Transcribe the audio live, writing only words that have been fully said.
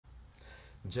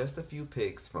Just a few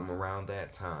pics from around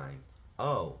that time.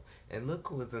 Oh, and look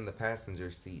who was in the passenger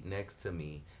seat next to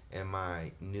me in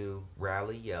my new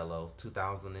Rally Yellow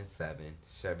 2007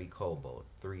 Chevy Cobalt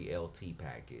 3LT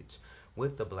package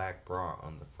with the black bra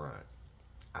on the front.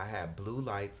 I had blue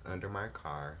lights under my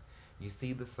car. You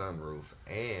see the sunroof,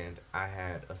 and I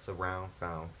had a surround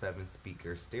sound 7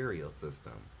 speaker stereo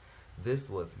system. This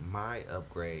was my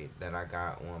upgrade that I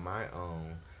got on my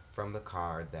own from the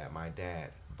car that my dad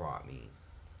bought me,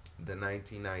 the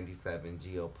 1997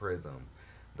 Geo Prism,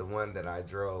 the one that I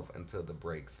drove until the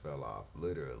brakes fell off,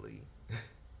 literally.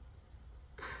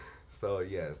 So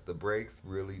yes, the brakes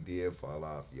really did fall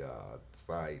off, y'all.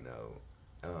 Side note,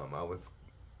 I was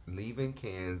leaving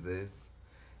Kansas.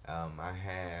 I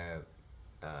had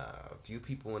a few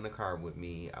people in the car with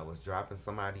me. I was dropping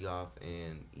somebody off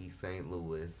in East St.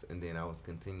 Louis, and then I was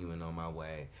continuing on my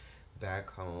way back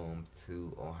home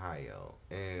to Ohio.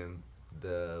 And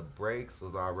the brakes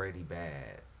was already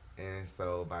bad. And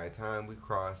so by the time we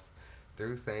crossed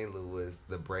through St. Louis,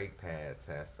 the brake pads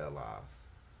had fell off.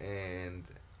 And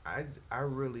I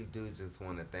really do just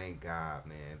want to thank God,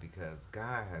 man, because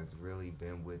God has really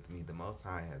been with me. The Most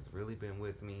High has really been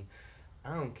with me.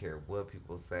 I don't care what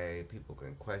people say. People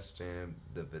can question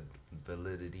the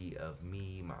validity of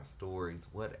me, my stories,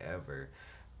 whatever.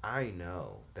 I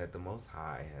know that the Most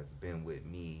High has been with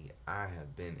me. I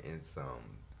have been in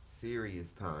some serious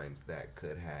times that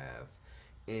could have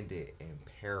ended in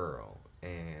peril.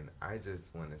 And I just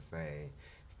want to say,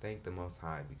 thank the Most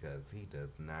High because He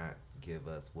does not give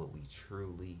us what we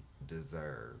truly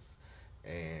deserve.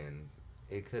 And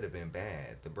it could have been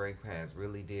bad. The brake pads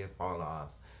really did fall off.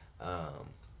 Um,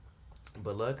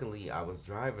 but luckily, I was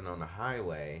driving on the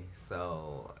highway,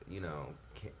 so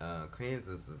Kansas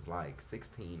is like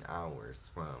 16 hours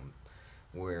from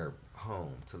where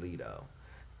home, Toledo,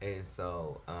 and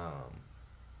so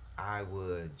I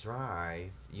would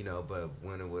drive, but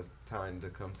when it was time to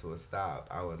come to a stop,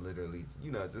 I would literally,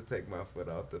 just take my foot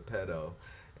off the pedal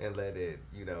and let it,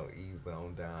 ease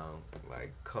on down,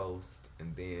 like coast,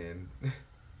 and then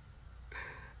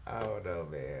I don't know,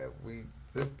 man. We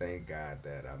just thank God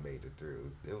that I made it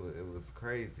through. It was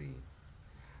crazy.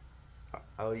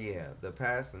 Oh yeah, the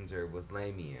passenger was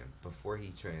Lamian before he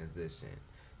transitioned.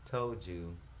 Told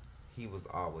you he was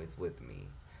always with me.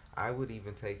 I would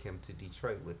even take him to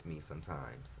Detroit with me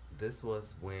sometimes. This was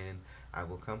when I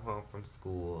would come home from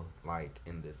school, like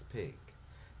in this pic.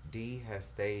 D has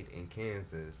stayed in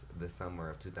Kansas the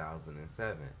summer of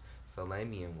 2007, so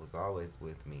Lamian was always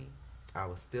with me. I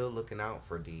was still looking out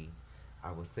for D.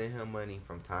 I would send him money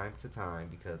from time to time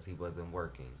because he wasn't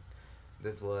working.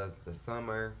 This was the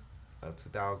summer of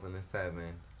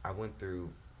 2007. I went through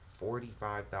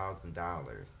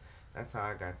 $45,000. That's how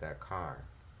I got that car.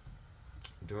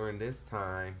 During this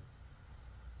time,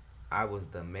 I was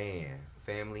the man.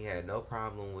 Family had no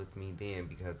problem with me then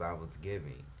because I was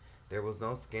giving. There was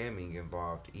no scamming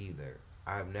involved either.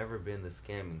 I've never been the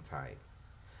scamming type.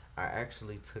 I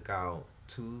actually took out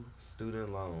 2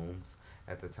 student loans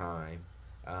at the time.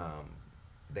 Um,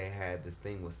 they had this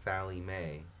thing with Sally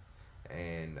Mae,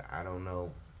 and I don't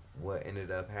know what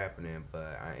ended up happening,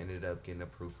 but I ended up getting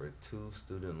approved for 2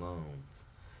 student loans,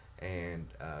 and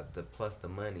the plus the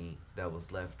money that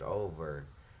was left over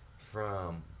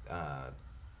from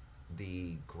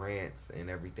the grants and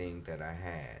everything that I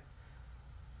had.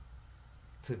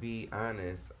 To be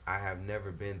honest, I have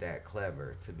never been that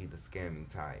clever to be the scamming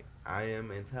type. I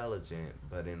am intelligent,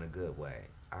 but in a good way.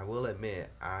 I will admit,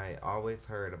 I always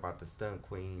heard about the stunt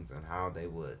queens and how they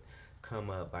would come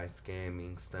up by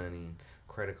scamming, stunning,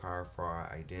 credit card fraud,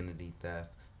 identity theft,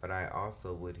 but I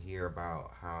also would hear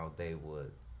about how they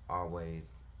would always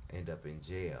end up in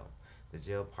jail. The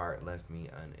jail part left me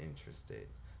uninterested.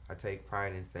 I take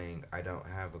pride in saying I don't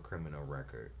have a criminal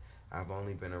record. I've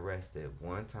only been arrested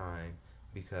one time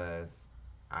because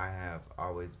I have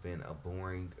always been a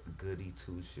boring goody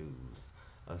two shoes,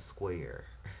 a square.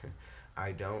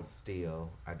 I don't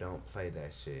steal. I don't play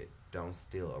that shit. Don't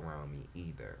steal around me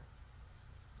either.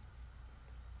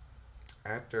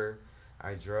 After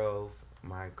I drove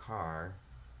my car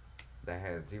that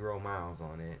had 0 miles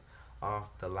on it off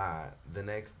the lot, the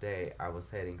next day I was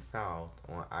heading south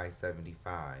on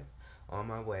I-75 on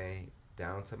my way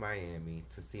down to Miami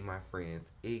to see my friends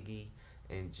Iggy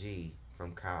and G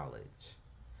from college.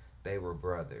 They were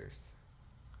brothers.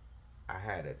 I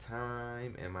had a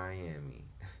time in Miami.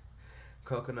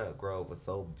 Coconut Grove was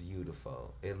so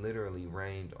beautiful. It literally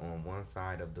rained on one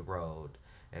side of the road,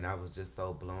 and I was just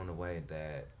so blown away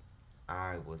that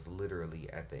I was literally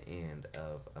at the end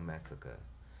of a massacre.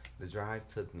 The drive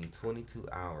took me 22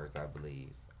 hours, I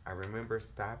believe. I remember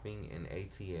stopping in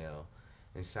ATL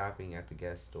and shopping at the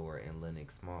Guest store in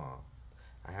Lenox Mall.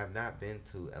 I have not been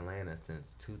to Atlanta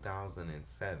since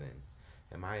 2007.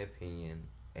 In my opinion,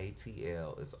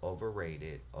 ATL is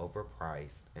overrated,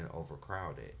 overpriced, and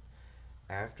overcrowded.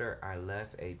 After I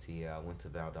left ATL, I went to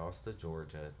Valdosta,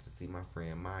 Georgia to see my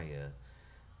friend Maya,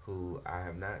 who I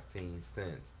have not seen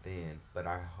since then, but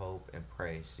I hope and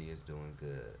pray she is doing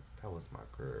good. That was my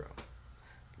girl.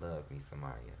 Love me some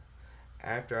Maya.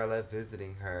 After I left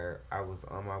visiting her, I was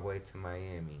on my way to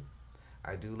Miami.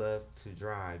 I do love to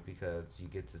drive because you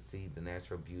get to see the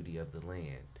natural beauty of the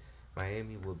land.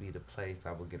 Miami will be the place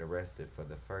I will get arrested for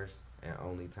the first and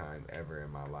only time ever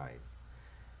in my life.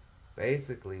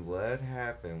 Basically, what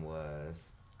happened was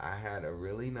I had a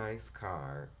really nice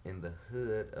car in the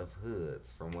hood of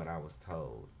hoods, from what I was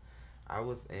told. I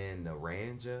was in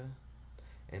Naranja,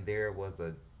 and there was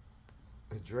a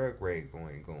drug raid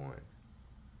going on.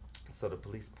 So the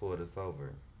police pulled us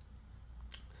over.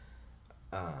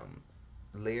 Um,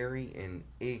 Larry and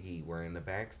Iggy were in the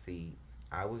back seat.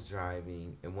 I was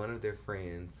driving, and one of their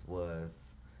friends was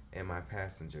in my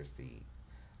passenger seat.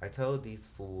 I told these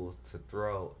fools to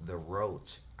throw the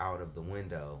roach out of the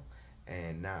window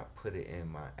and not put it in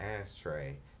my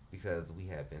ashtray because we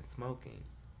had been smoking.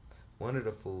 One of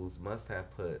the fools must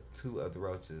have put two of the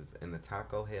roaches in the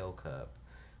Taco Hell cup.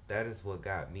 That is what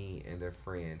got me and their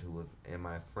friend who was in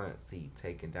my front seat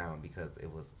taken down because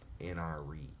it was in our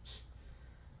reach.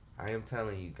 I am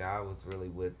telling you, God was really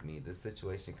with me. This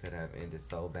situation could have ended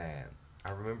so bad.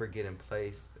 I remember getting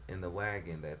placed in the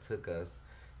wagon that took us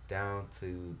down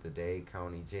to the Dade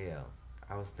County jail.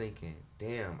 I was thinking,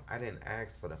 damn, I didn't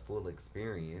ask for the full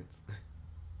experience.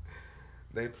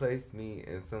 They placed me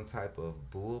in some type of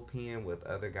bullpen with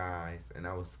other guys, and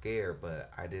I was scared,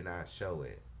 but I did not show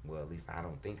it. Well, at least I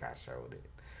don't think I showed it.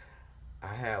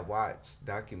 I had watched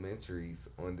documentaries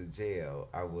on the jail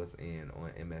I was in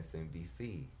on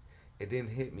MSNBC. It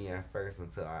didn't hit me at first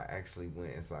until I actually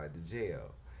went inside the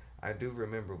jail. I do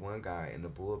remember one guy in the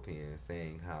bullpen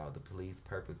saying how the police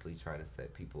purposely try to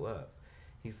set people up.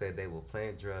 He said they will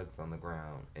plant drugs on the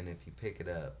ground, and if you pick it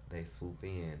up, they swoop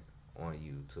in on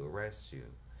you to arrest you.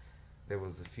 There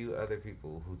was a few other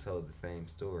people who told the same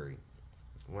story.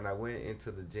 When I went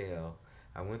into the jail,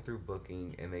 I went through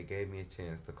booking and they gave me a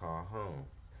chance to call home.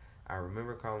 I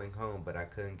remember calling home, but I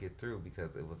couldn't get through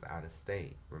because it was out of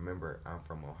state. Remember, I'm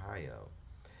from Ohio.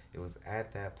 It was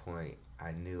at that point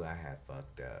I knew I had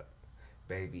fucked up.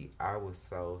 Baby, I was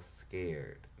so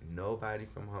scared. Nobody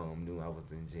from home knew I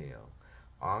was in jail.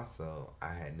 Also,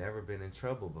 I had never been in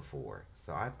trouble before,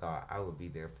 so I thought I would be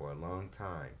there for a long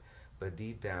time. But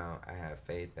deep down, I had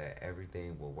faith that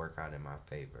everything will work out in my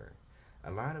favor.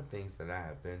 A lot of things that I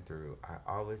have been through, I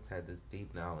always had this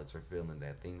deep knowledge or feeling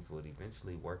that things would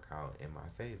eventually work out in my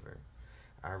favor.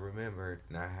 I remember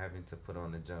not having to put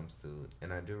on a jumpsuit,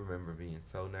 and I do remember being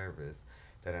so nervous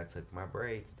that I took my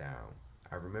braids down.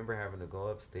 I remember having to go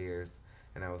upstairs,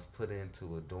 and I was put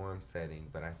into a dorm setting,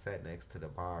 but I sat next to the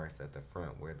bars at the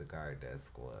front where the guard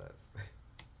desk was.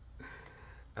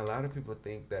 A lot of people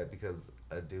think that because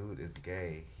a dude is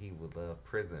gay, he would love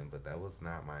prison, but that was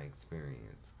not my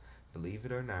experience. Believe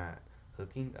it or not,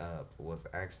 hooking up was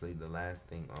actually the last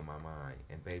thing on my mind,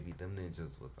 and baby, them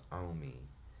ninjas was on me.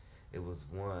 It was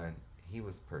one, he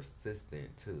was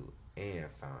persistent too, and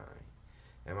fine.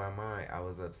 In my mind, I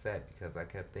was upset because I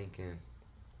kept thinking,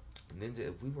 Ninja,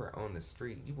 if we were on the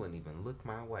street, you wouldn't even look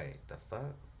my way. The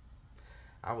fuck?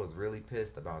 I was really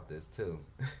pissed about this too.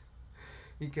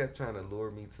 He kept trying to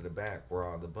lure me to the back where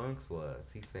all the bunks was.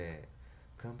 He said,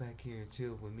 come back here and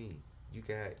chill with me. You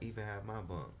can even have my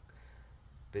bunk.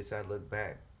 Bitch, I looked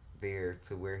back there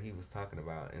to where he was talking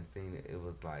about and seen it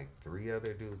was like three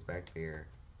other dudes back there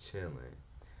chilling.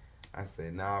 I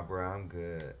said, nah, bro, I'm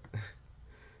good.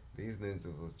 These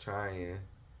ninjas was trying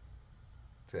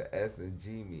to S&G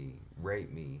me,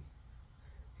 rape me.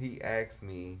 He asked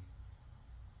me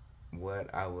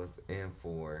what I was in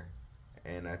for,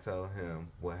 and I told him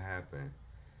what happened.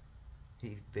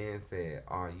 He then said,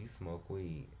 oh, you smoke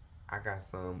weed. I got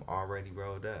some already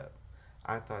rolled up.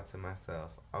 I thought to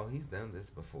myself, oh, he's done this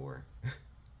before.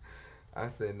 I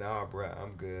said, nah, bruh,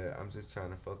 I'm good. I'm just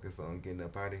trying to focus on getting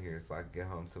up out of here so I can get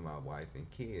home to my wife and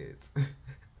kids.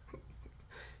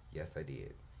 Yes, I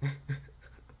did.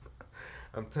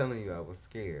 I'm telling you, I was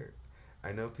scared.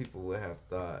 I know people would have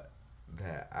thought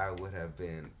that I would have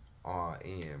been all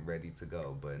in, ready to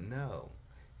go, but no.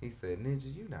 He said,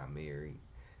 Ninja, you not married.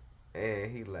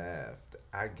 And he laughed.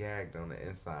 I gagged on the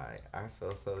inside. I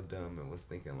felt so dumb and was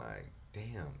thinking like,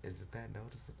 damn, is it that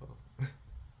noticeable?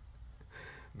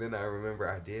 Then I remember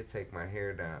I did take my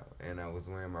hair down and I was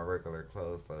wearing my regular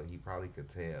clothes, so he probably could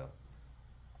tell.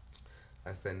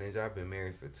 I said, Ninja, I've been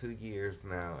married for 2 years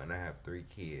now and I have 3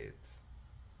 kids.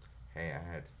 Hey,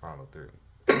 I had to follow through.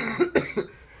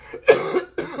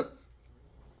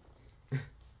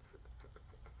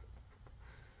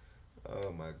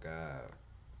 Oh my God.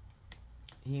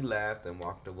 He laughed and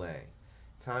walked away.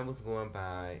 Time was going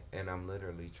by, and I'm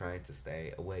literally trying to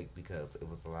stay awake because it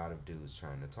was a lot of dudes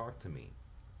trying to talk to me.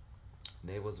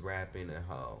 They was rapping and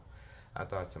ho. I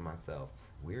thought to myself,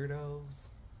 weirdos?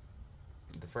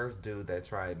 The first dude that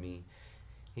tried me,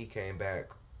 he came back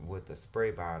with a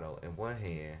spray bottle in one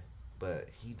hand, but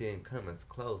he didn't come as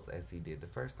close as he did the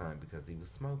first time because he was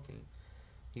smoking.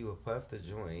 He would puff the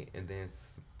joint and then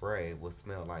spray would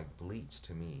smell like bleach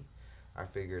to me. I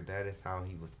figured that is how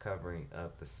he was covering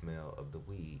up the smell of the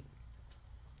weed.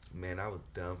 Man, I was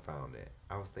dumbfounded.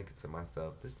 I was thinking to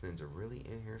myself, this ninja really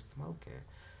in here smoking?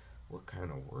 What kind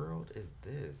of world is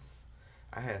this?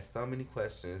 I had so many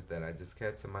questions that I just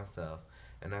kept to myself,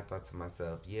 and I thought to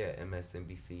myself, yeah,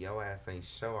 MSNBC, your ass ain't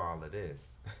show all of this.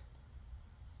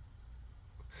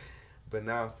 But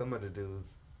now some of the dudes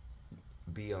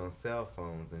be on cell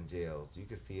phones in jails. You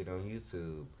can see it on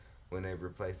YouTube when they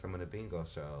replay some of the bingo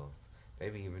shows. They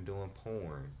be even doing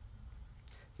porn.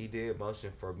 He did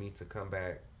motion for me to come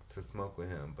back to smoke with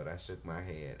him, but I shook my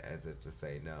head as if to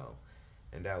say no.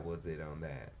 And that was it on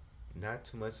that. Not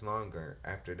too much longer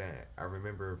after that, I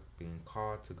remember being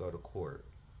called to go to court.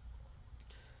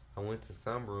 I went to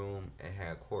some room and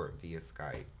had court via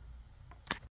Skype.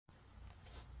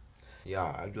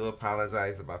 Y'all, I do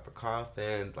apologize about the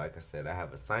coughing. Like I said, I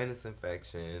have a sinus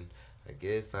infection. I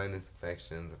get sinus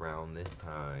infections around this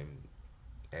time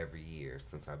every year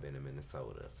since I've been in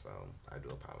Minnesota, so I do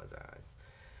apologize.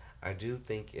 I do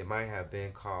think it might have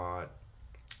been called,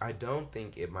 I don't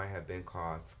think it might have been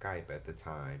called Skype at the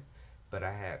time, but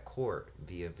I had court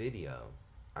via video.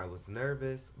 I was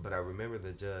nervous, but I remember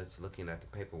the judge looking at the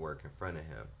paperwork in front of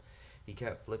him. He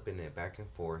kept flipping it back and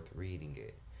forth, reading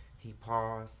it. He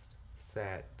paused,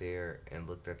 sat there, and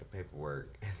looked at the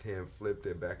paperwork, and then flipped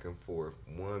it back and forth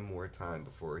one more time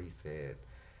before he said,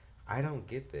 I don't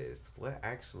get this. What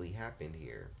actually happened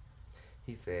here?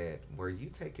 He said, were you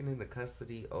taken into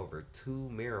custody over 2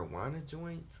 marijuana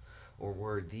joints, or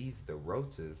were these the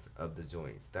roaches of the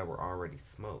joints that were already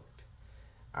smoked?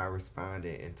 I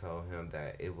responded and told him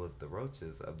that it was the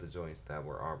roaches of the joints that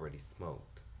were already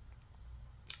smoked.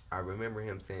 I remember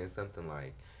him saying something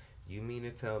like, you mean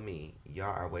to tell me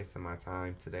y'all are wasting my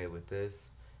time today with this?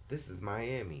 This is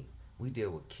Miami. We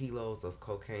deal with kilos of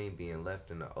cocaine being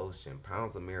left in the ocean,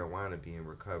 pounds of marijuana being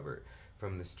recovered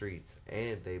from the streets,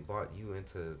 and they bought you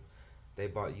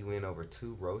in over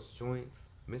 2 roast joints.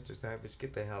 Mr. Savage,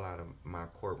 get the hell out of my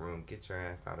courtroom. Get your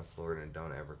ass out of Florida and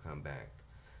don't ever come back.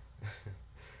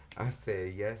 I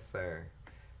said, yes, sir.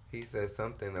 He said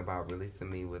something about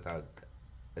releasing me without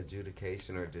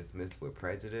adjudication or dismissed with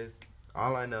prejudice.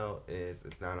 All I know is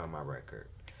it's not on my record.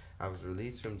 I was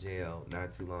released from jail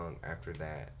not too long after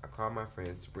that. I called my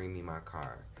friends to bring me my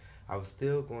car. I was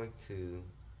still going to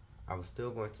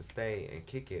stay and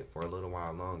kick it for a little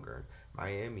while longer.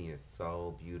 Miami is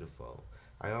so beautiful.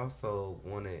 I also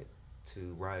wanted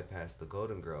to ride past the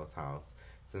Golden Girls house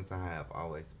since I have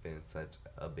always been such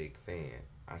a big fan.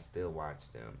 I still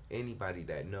watch them. Anybody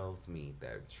that knows me,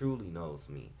 that truly knows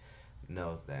me,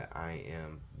 knows that I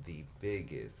am the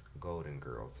biggest Golden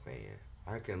Girls fan.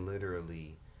 I can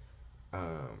literally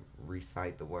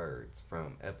recite the words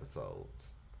from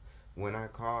episodes. When I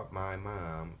called my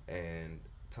mom and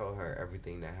told her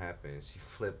everything that happened, she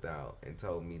flipped out and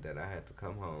told me that I had to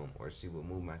come home or she would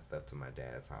move my stuff to my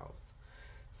dad's house.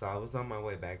 So I was on my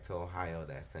way back to Ohio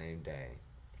that same day.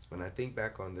 When I think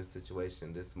back on this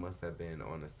situation, this must have been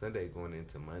on a Sunday going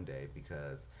into Monday,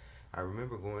 because I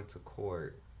remember going to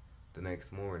court the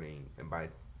next morning, and by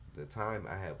the time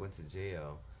I had went to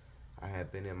jail, I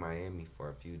had been in Miami for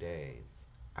a few days.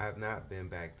 I have not been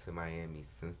back to Miami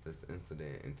since this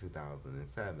incident in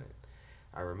 2007.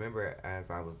 I remember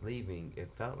as I was leaving,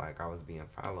 it felt like I was being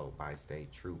followed by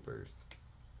state troopers.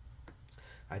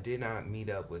 I did not meet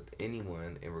up with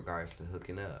anyone in regards to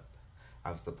hooking up.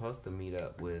 I was supposed to meet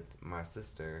up with my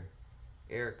sister,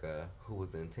 Erica, who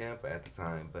was in Tampa at the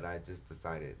time, but I just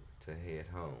decided to head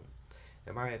home.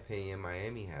 In my opinion,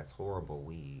 Miami has horrible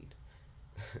weed.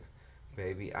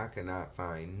 Baby, I could not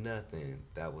find nothing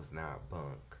that was not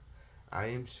bunk. I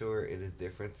am sure it is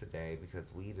different today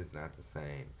because weed is not the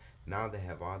same. Now they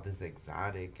have all this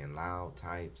exotic and loud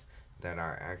types that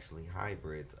are actually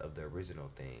hybrids of the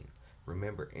original thing.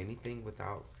 Remember, anything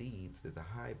without seeds is a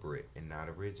hybrid and not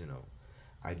original.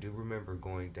 I do remember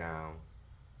going down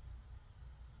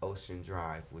Ocean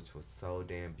Drive, which was so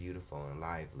damn beautiful and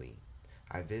lively.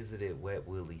 I visited Wet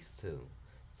Willie's too.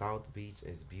 South Beach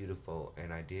is beautiful,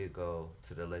 and I did go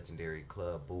to the legendary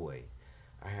Club Boy.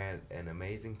 I had an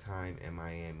amazing time in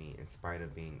Miami in spite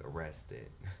of being arrested.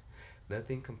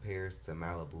 Nothing compares to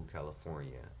Malibu,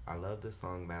 California. I love the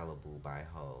song Malibu by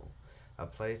Ho. A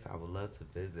place I would love to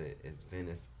visit is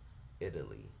Venice,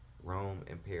 Italy, Rome,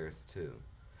 and Paris too.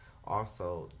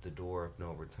 Also, the Door of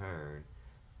No Return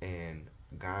and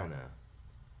Ghana.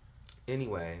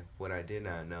 Anyway, what I did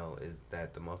not know is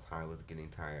that the Most High was getting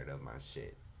tired of my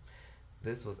shit.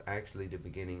 This was actually the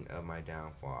beginning of my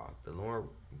downfall. The Lord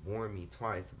warned me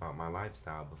twice about my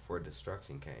lifestyle before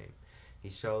destruction came.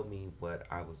 He showed me what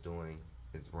I was doing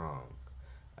is wrong.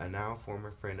 A now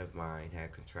former friend of mine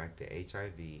had contracted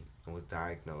HIV and was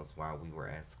diagnosed while we were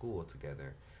at school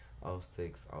together,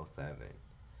 0607.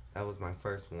 That was my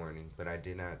first warning, but I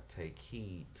did not take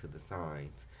heed to the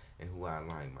signs and who I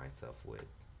aligned myself with.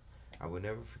 I will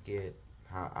never forget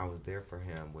how I was there for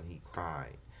him when he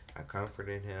cried. I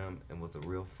comforted him and was a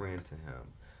real friend to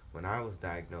him. When I was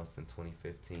diagnosed in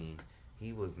 2015,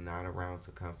 he was not around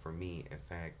to comfort me. In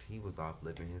fact, he was off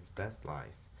living his best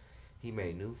life. He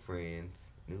made new friends,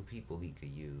 new people he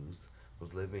could use,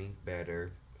 was living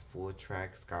better, full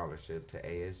track scholarship to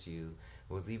ASU,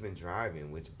 was even driving,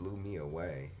 which blew me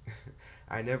away.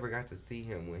 I never got to see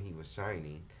him when he was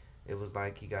shining. It was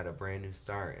like he got a brand new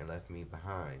start and left me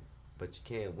behind. But you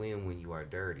can't win when you are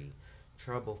dirty.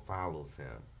 Trouble follows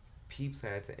him. Peeps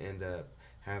had to end up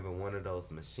having one of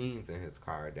those machines in his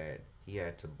car that he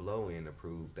had to blow in to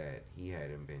prove that he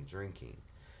hadn't been drinking.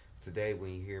 Today,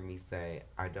 when you hear me say,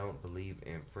 I don't believe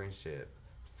in friendship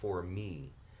for me,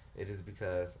 it is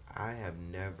because I have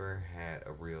never had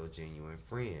a real, genuine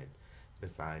friend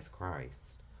besides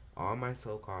Christ. All my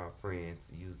so called friends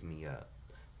used me up,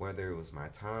 whether it was my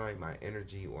time, my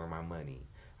energy, or my money.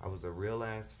 I was a real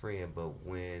ass friend, but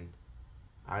when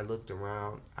I looked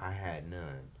around, I had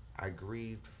none. I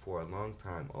grieved for a long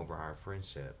time over our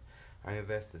friendship. I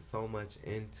invested so much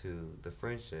into the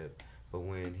friendship, but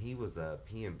when he was up,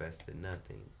 he invested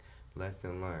nothing.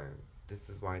 Lesson learned. This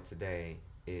is why today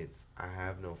it's I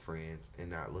have no friends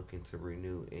and not looking to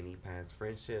renew any past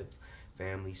friendships,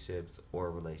 family ships,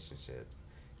 or relationships.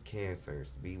 Cancers,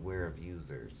 beware of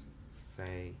users.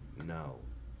 Say no.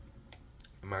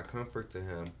 In my comfort to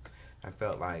him, I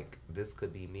felt like this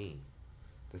could be me.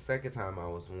 The second time I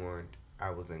was warned, I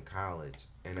was in college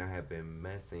and I had been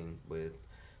messing with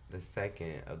the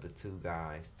second of the two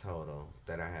guys total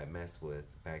that I had messed with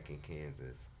back in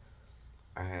Kansas.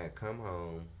 I had come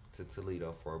home to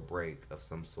Toledo for a break of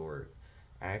some sort.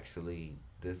 Actually,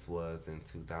 this was in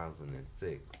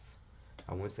 2006.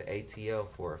 I went to ATL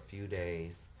for a few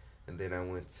days and then I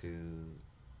went to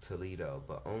Toledo,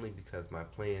 but only because my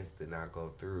plans did not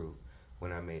go through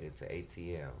when I made it to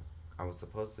ATL. I was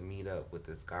supposed to meet up with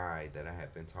this guy that I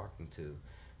had been talking to,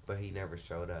 but he never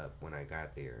showed up when I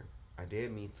got there. I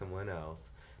did meet someone else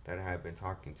that I had been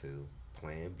talking to,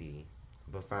 Plan B,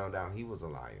 but found out he was a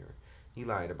liar. He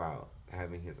lied about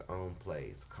having his own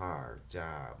place, car,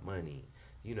 job, money,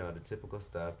 the typical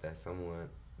stuff that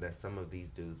some of these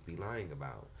dudes be lying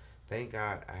about. Thank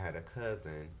God I had a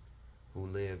cousin who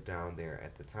lived down there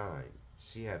at the time.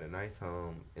 She had a nice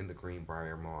home in the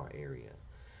Greenbrier Mall area.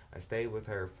 I stayed with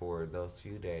her for those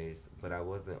few days, but I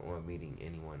wasn't on meeting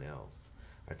anyone else.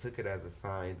 I took it as a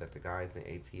sign that the guys in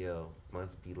ATL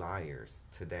must be liars.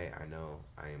 Today I know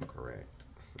I am correct.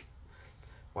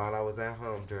 While I was at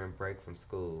home during break from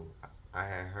school, I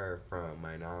had heard from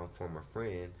my now former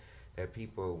friend that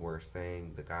people were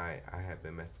saying the guy I had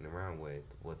been messing around with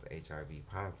was HIV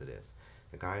positive.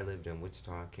 The guy lived in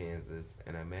Wichita, Kansas,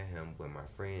 and I met him when my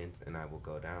friends and I would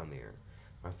go down there.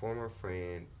 My former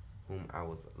friend, whom I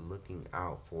was looking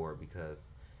out for because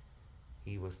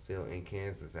he was still in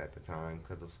Kansas at the time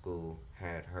because of school,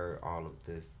 had heard all of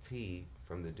this tea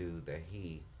from the dude that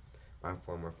my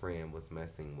former friend, was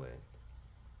messing with.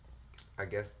 I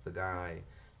guess the guy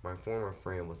my former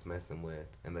friend was messing with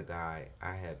and the guy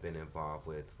I had been involved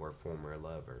with were former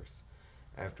lovers.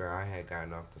 After I had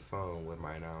gotten off the phone with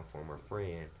my now former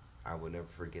friend, I will never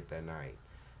forget that night.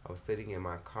 I was sitting in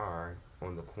my car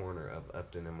on the corner of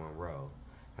Upton and Monroe.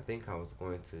 I think I was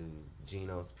going to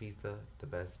Gino's Pizza, the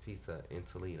best pizza in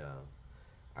Toledo.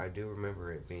 I do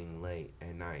remember it being late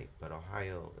at night, but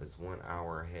Ohio is 1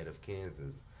 hour ahead of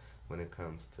Kansas when it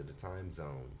comes to the time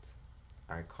zones.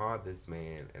 I called this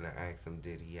man and I asked him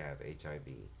did he have HIV.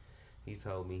 He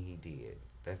told me he did.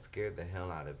 That scared the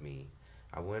hell out of me.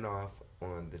 I went off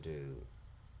on the dude.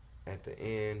 At the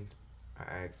end, I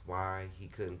asked why he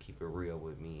couldn't keep it real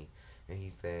with me, and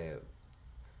he said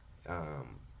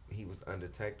he was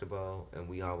undetectable and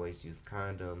we always use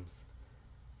condoms.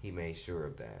 He made sure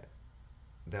of that.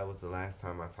 that was the last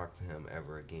time I talked to him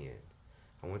ever again.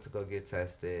 I went to go get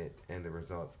tested, and the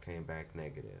results came back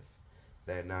negative.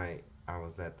 That night, I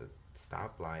was at the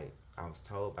stoplight. I was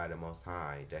told by the Most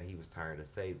High that He was tired of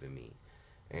saving me,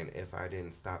 and if I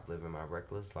didn't stop living my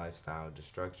reckless lifestyle,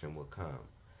 destruction would come.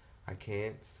 I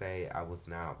can't say I was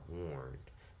not warned,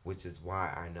 which is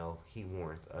why I know He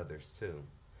warns others too.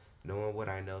 Knowing what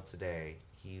I know today,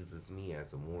 He uses me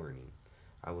as a warning.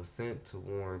 I was sent to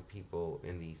warn people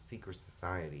in these secret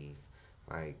societies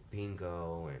like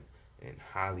bingo and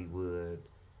Hollywood.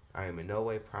 I am in no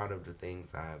way proud of the things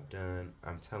I have done.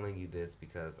 I'm telling you this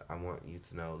because I want you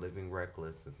to know living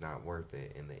reckless is not worth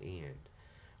it in the end.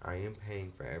 I am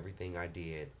paying for everything I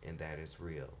did, and that is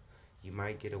real. You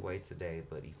might get away today,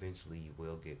 but eventually you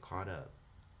will get caught up.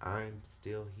 I'm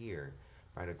still here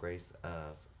by the grace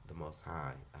of the Most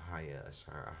High, Ahaya,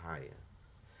 Ashar, Ahaya.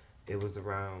 It was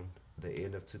around the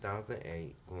end of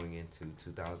 2008, going into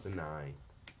 2009.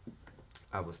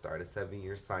 I would start a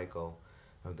 7-year cycle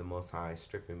of the Most High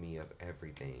stripping me of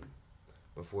everything.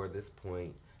 Before this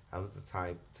point, I was the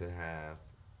type to have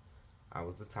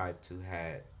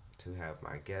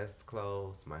my guest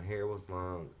clothes, my hair was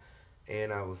long,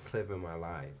 and I was living my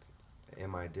life.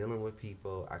 Am I dealing with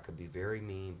people? I could be very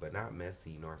mean, but not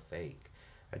messy nor fake.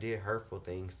 I did hurtful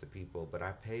things to people, but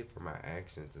I paid for my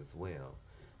actions as well.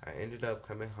 I ended up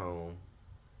coming home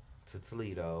to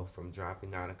Toledo from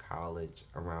dropping out of college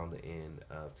around the end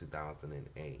of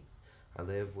 2008. I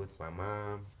lived with my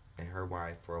mom and her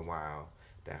wife for a while.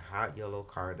 That hot yellow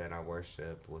car that I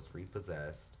worshiped was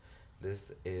repossessed.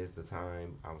 This is the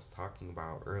time I was talking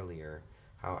about earlier,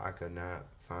 how I could not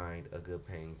find a good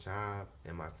paying job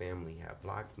and my family had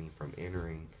blocked me from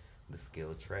entering the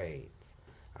skilled trades.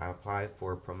 I applied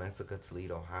for Promesica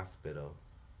Toledo Hospital.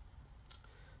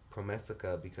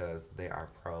 Promesica because they are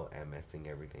pro at messing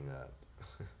everything up.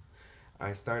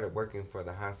 I started working for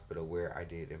the hospital where I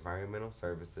did environmental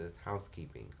services,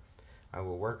 housekeeping. I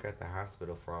would work at the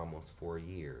hospital for almost 4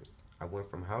 years. I went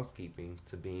from housekeeping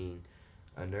to being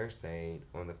a nurse aide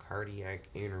on the cardiac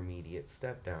intermediate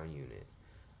step-down unit.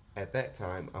 At that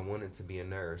time, I wanted to be a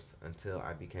nurse until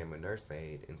I became a nurse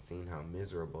aide and seen how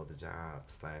miserable the job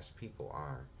slash people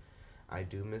are. I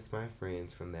do miss my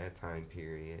friends from that time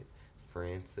period,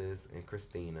 Frances and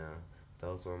Christina.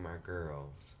 Those were my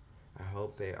girls. I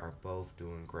hope they are both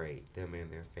doing great, them and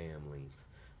their families.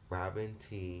 Robin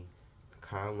T,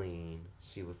 Colleen,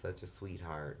 she was such a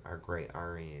sweetheart, our great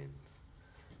RNs.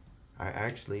 I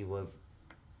actually was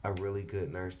a really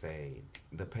good nurse aide.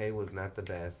 The pay was not the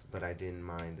best, but I didn't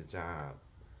mind the job.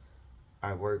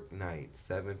 I worked nights,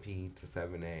 7P to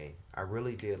 7A. I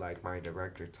really did like my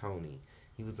director, Tony.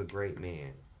 He was a great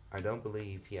man. I don't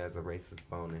believe he has a racist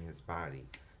bone in his body.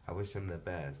 I wish him the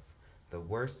best. The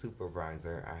worst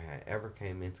supervisor I had ever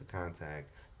came into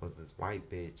contact was this white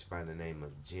bitch by the name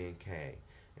of Jen K.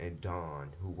 and Dawn,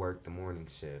 who worked the morning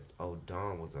shift. Oh,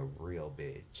 Dawn was a real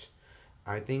bitch.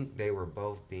 I think they were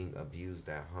both being abused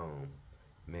at home.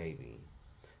 Maybe.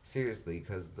 Seriously,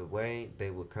 because the way they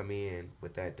would come in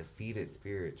with that defeated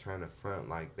spirit trying to front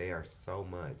like they are so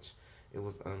much, it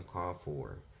was uncalled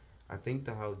for. I think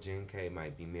the whole Jen K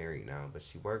might be married now, but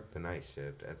she worked the night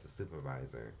shift as a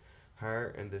supervisor.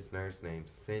 Her and this nurse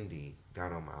named Cindy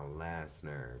got on my last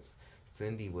nerves.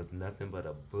 Cindy was nothing but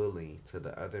a bully to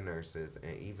the other nurses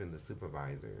and even the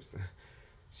supervisors.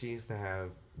 She used to have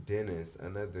Dennis,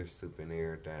 another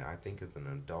souvenir that I think is an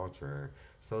adulterer,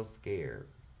 so scared.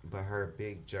 But her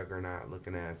big juggernaut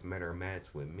looking ass met her match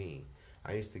with me.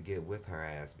 I used to get with her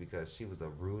ass because she was a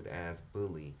rude ass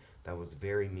bully that was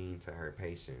very mean to her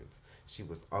patients. She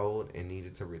was old and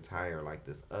needed to retire like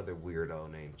this other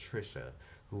weirdo named Trisha,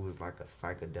 who was like a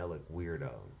psychedelic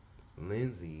weirdo.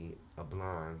 Lindsay, a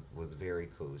blonde, was very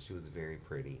cool. She was very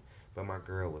pretty. But my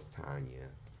girl was Tanya.